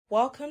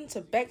Welcome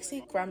to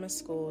Bexley Grammar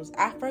School's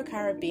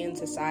Afro-Caribbean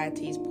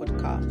Society's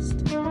podcast,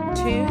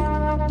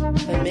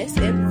 To the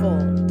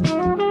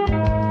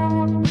Misinformed.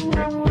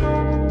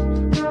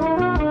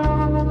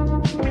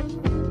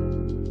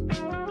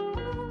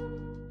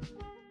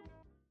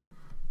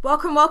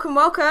 Welcome.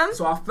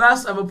 So our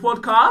first ever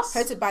podcast,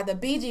 Hosted by the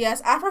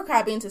BGS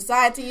Afro-Caribbean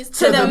Society's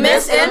To the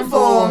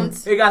Misinformed.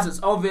 Hey guys, it's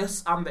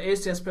Elvis. I'm the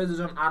ACS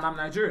president and I'm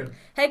Nigerian.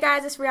 Hey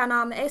guys, it's Rihanna.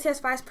 I'm the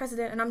ACS vice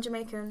president and I'm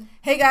Jamaican.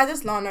 Hey guys,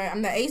 it's Lano.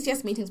 I'm the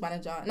ACS meetings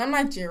manager and I'm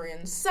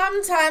Nigerian.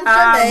 Sometimes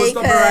we'll Jamaican.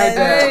 stop it right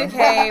there.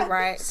 Okay,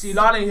 right. See,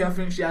 Lana here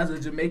thinks she has a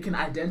Jamaican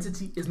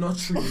identity. It's not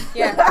true.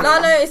 Yeah,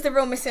 Lano is the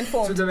real To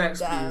misinformed. the next,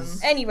 Damn.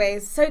 please.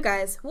 Anyways, so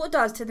guys, what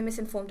does To the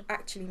Misinformed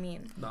actually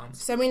mean?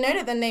 Dance. So we know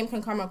that the name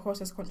can come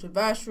across as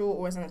controversial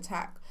or as an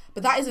attack,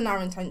 but that isn't our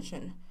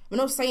intention. We're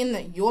not saying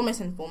that you're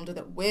misinformed or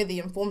that we're the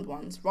informed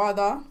ones.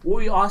 Rather, What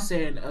we are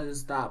saying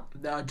is that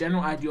there are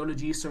general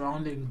ideologies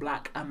surrounding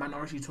black and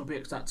minority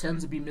topics that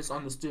tend to be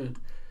misunderstood,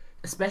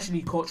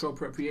 especially cultural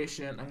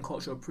appropriation and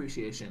cultural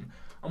appreciation.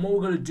 And what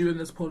we're going to do in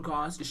this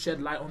podcast is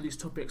shed light on these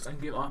topics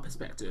and give our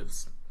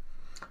perspectives.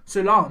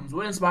 So, Lance,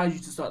 what inspired you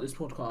to start this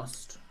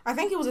podcast? I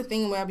think it was a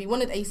thing where we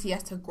wanted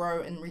ACS to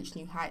grow and reach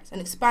new heights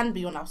and expand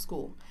beyond our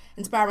school,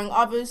 inspiring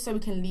others so we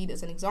can lead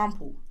as an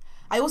example.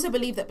 I also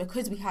believe that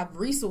because we have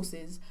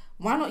resources,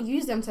 why not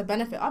use them to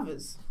benefit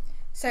others?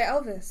 So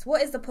Elvis,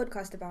 what is the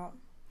podcast about?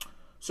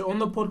 So on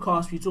the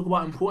podcast, we talk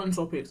about important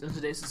topics in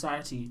today's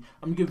society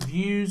and we give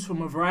views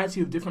from a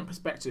variety of different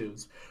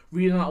perspectives,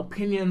 reading out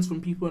opinions from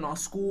people in our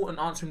school and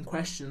answering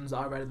questions that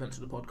are relevant to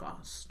the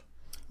podcast.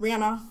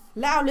 Rihanna,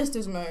 let our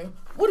listeners know,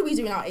 what do we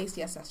do in our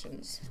ACS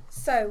sessions?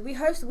 So we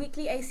host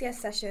weekly ACS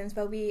sessions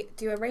where we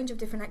do a range of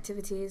different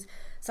activities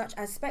such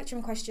as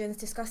spectrum questions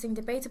discussing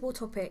debatable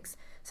topics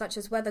such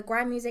as whether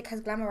grime music has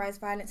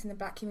glamorized violence in the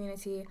black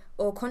community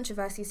or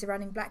controversy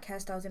surrounding black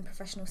hairstyles in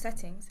professional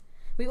settings.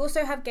 We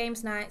also have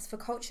games nights for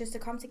cultures to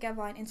come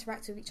together and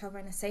interact with each other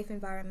in a safe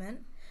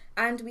environment.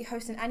 And we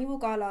host an annual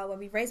gala where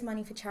we raise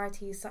money for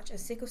charities such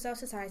as Sickle Cell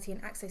Society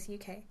and Access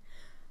UK.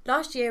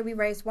 Last year we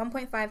raised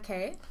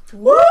 1.5k.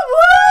 Woo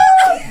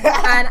woo!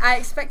 And I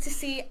expect to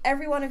see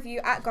every one of you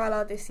at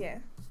gala this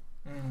year.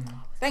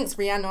 Thanks,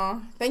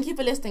 Rihanna. Thank you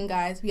for listening,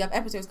 guys. We have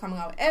episodes coming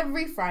out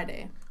every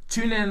Friday.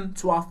 Tune in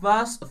to our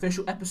first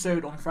official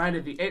episode on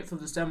Friday the 8th of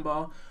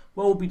December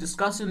where we'll be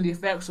discussing the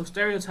effects of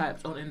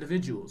stereotypes on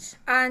individuals.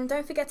 And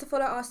don't forget to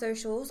follow our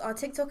socials. Our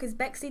TikTok is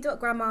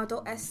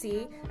bexley.grammar.sc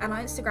and our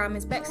Instagram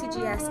is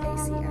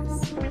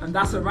bexleygsacs. And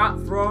that's a wrap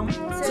from To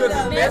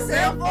the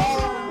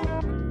Misinformed.